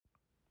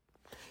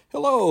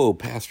Hello,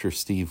 Pastor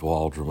Steve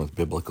Waldron with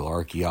Biblical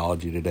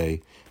Archaeology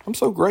today. I'm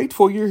so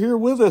grateful you're here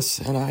with us,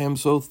 and I am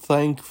so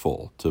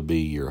thankful to be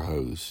your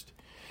host.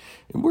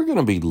 And we're going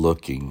to be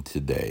looking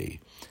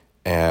today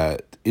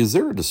at, is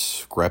there a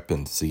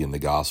discrepancy in the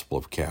gospel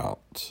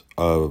accounts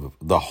of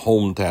the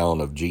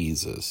hometown of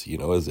Jesus? You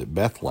know, is it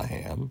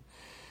Bethlehem?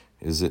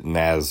 Is it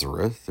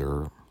Nazareth?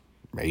 Or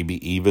maybe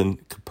even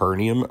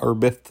Capernaum or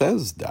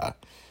Bethsaida?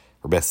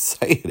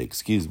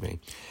 Excuse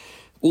me.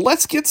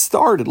 Let's get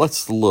started.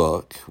 Let's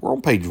look. We're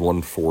on page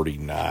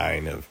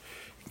 149 of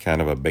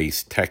kind of a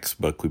base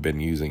textbook we've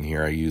been using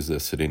here. I use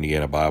this at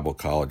Indiana Bible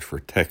College for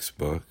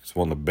textbook. It's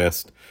one of the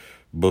best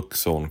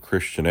books on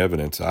Christian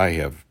evidence I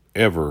have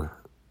ever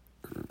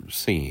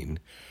seen.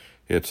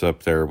 It's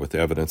up there with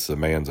Evidence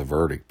Demands a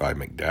Verdict by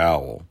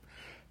McDowell.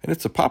 And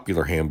it's a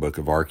popular handbook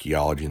of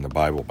archaeology in the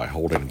Bible by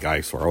Holden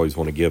Geisler. I always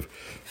want to give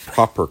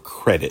proper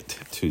credit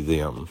to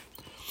them.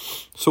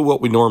 So what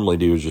we normally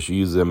do is just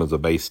use them as a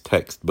base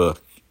textbook.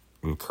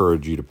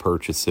 Encourage you to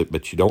purchase it,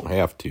 but you don't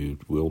have to.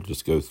 We'll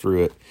just go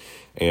through it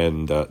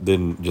and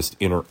then just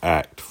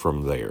interact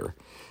from there.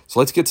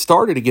 So let's get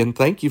started again.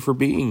 Thank you for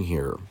being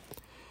here.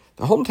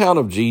 The hometown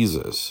of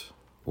Jesus,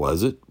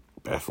 was it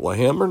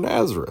Bethlehem or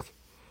Nazareth?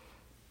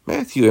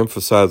 Matthew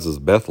emphasizes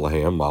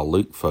Bethlehem while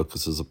Luke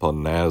focuses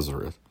upon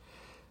Nazareth.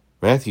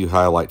 Matthew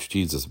highlights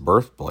Jesus'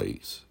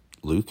 birthplace.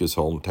 Luke his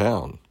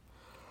hometown.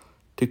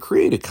 To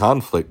create a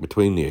conflict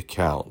between the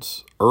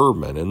accounts,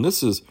 Ehrman, and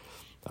this is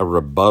a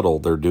rebuttal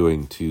they're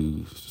doing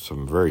to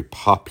some very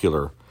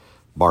popular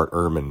Bart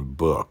Ehrman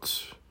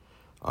books.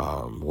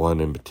 One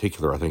in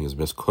particular, I think, is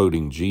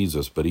misquoting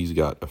Jesus, but he's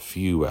got a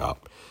few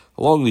out.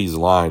 Along these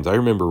lines, I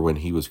remember when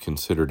he was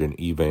considered an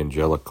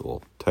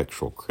evangelical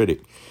textual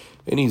critic,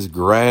 and he's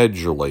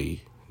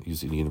gradually,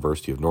 using the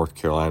University of North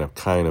Carolina,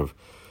 kind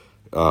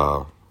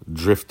of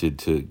drifted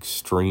to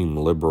extreme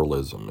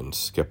liberalism and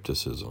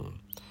skepticism.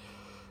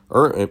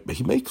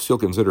 He may still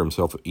consider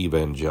himself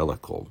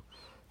evangelical.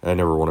 I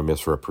never want to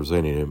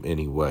misrepresent him in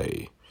any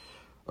way.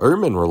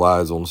 Ehrman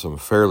relies on some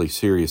fairly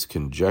serious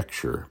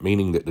conjecture,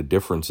 meaning that the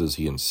differences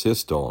he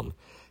insists on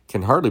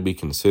can hardly be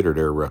considered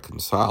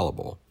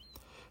irreconcilable.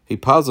 He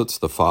posits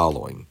the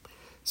following.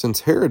 Since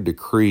Herod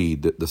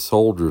decreed that the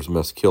soldiers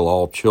must kill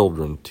all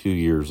children 2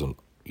 years and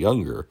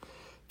younger,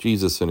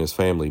 Jesus and his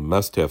family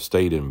must have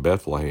stayed in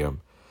Bethlehem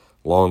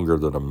longer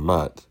than a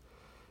month.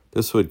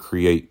 This would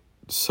create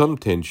some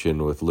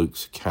tension with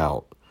Luke's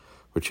account,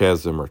 which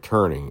has them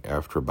returning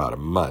after about a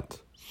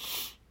month.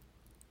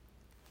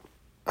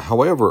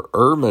 However,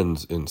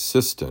 Ehrman's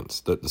insistence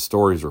that the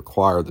stories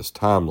require this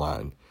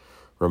timeline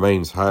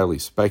remains highly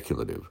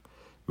speculative.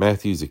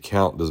 Matthew's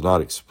account does not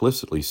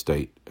explicitly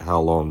state how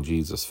long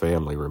Jesus'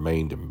 family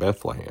remained in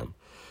Bethlehem,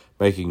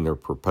 making their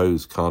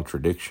proposed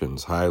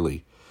contradictions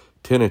highly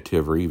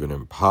tentative or even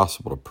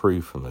impossible to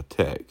prove from the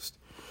text.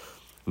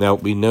 Now,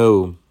 we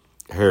know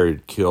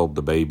Herod killed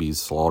the babies,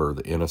 slaughtered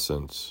the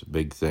innocents,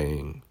 big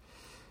thing.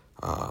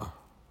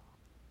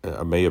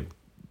 I may have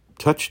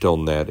touched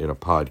on that in a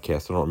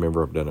podcast. I don't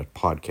remember if I've done a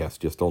podcast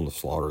just on the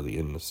slaughter of the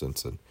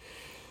innocents and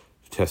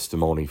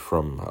testimony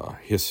from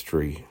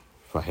history.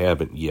 If I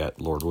haven't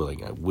yet, Lord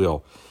willing, I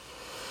will.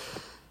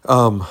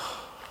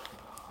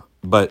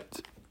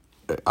 But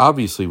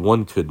obviously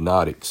one could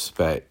not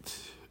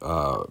expect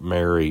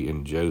Mary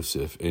and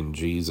Joseph and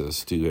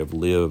Jesus to have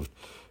lived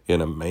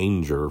in a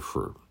manger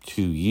for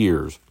 2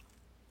 years.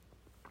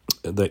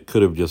 That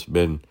could have just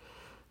been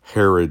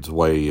Herod's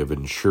way of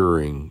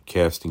ensuring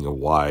casting a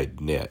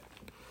wide net.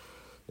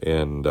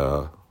 And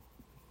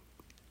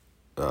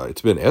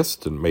it's been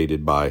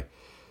estimated by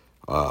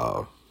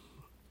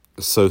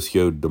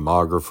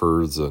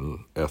sociodemographers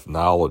and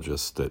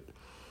ethnologists that,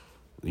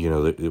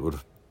 that it would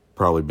have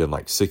probably been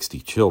like 60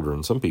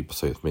 children. Some people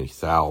say it's many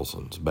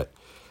thousands, but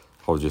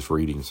I was just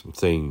reading some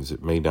things.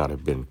 It may not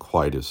have been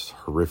quite as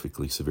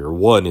horrifically severe.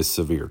 One is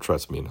severe,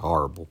 trust me, and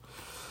horrible.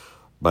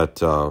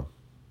 But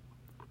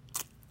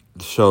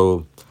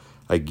so,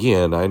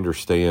 again, I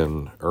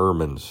understand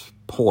Ehrman's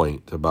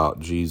point about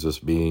Jesus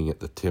being at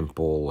the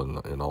temple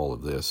and all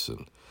of this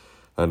and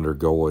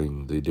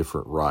undergoing the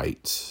different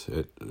rites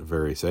at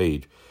various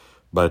age.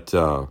 But,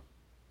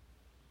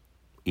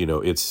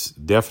 it's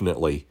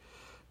definitely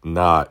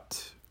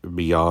not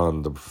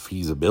beyond the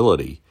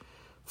feasibility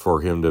for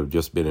him to have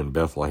just been in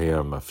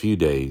Bethlehem a few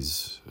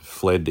days,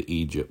 fled to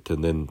Egypt,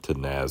 and then to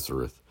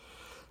Nazareth,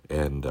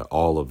 and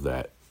all of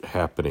that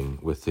happening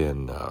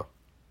within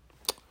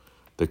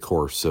the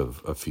course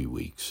of a few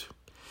weeks.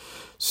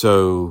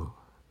 So,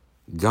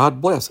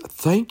 God bless.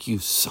 Thank you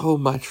so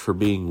much for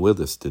being with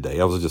us today.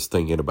 I was just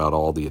thinking about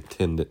all the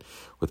attendant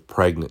with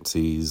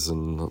pregnancies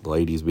and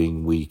ladies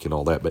being weak and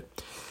all that, but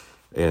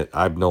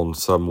I've known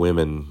some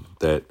women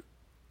that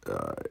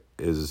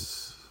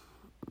is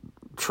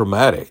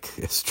traumatic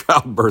as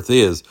childbirth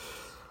is,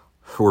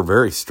 were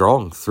very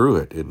strong through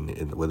it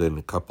in within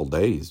a couple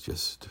days,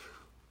 just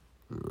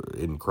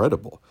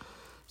incredible.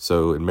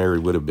 So, and Mary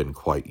would have been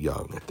quite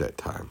young at that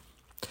time.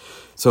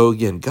 So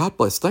again, God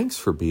bless. Thanks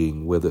for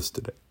being with us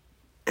today.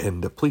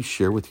 And please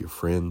share with your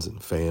friends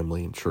and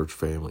family and church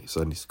family,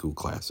 Sunday school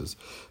classes,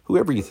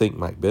 whoever you think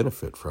might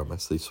benefit from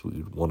us.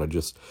 We want to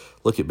just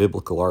look at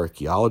biblical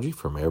archaeology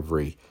from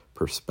every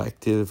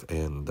perspective,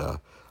 and I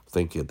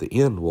think at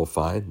the end we'll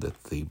find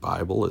that the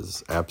Bible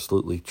is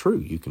absolutely true.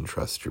 You can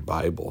trust your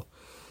Bible.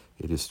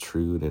 It is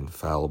true and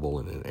infallible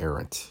and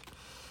inerrant.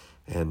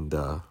 And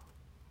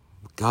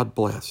God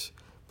bless.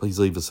 Please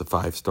leave us a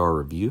 5-star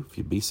review if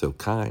you'd be so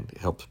kind. It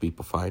helps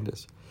people find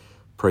us.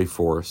 Pray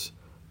for us.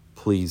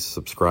 Please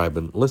subscribe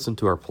and listen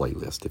to our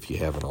playlist if you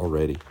haven't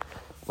already,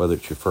 whether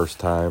it's your first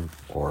time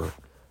or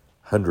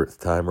 100th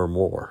time or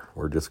more.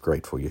 We're just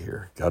grateful you're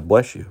here. God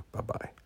bless you. Bye-bye.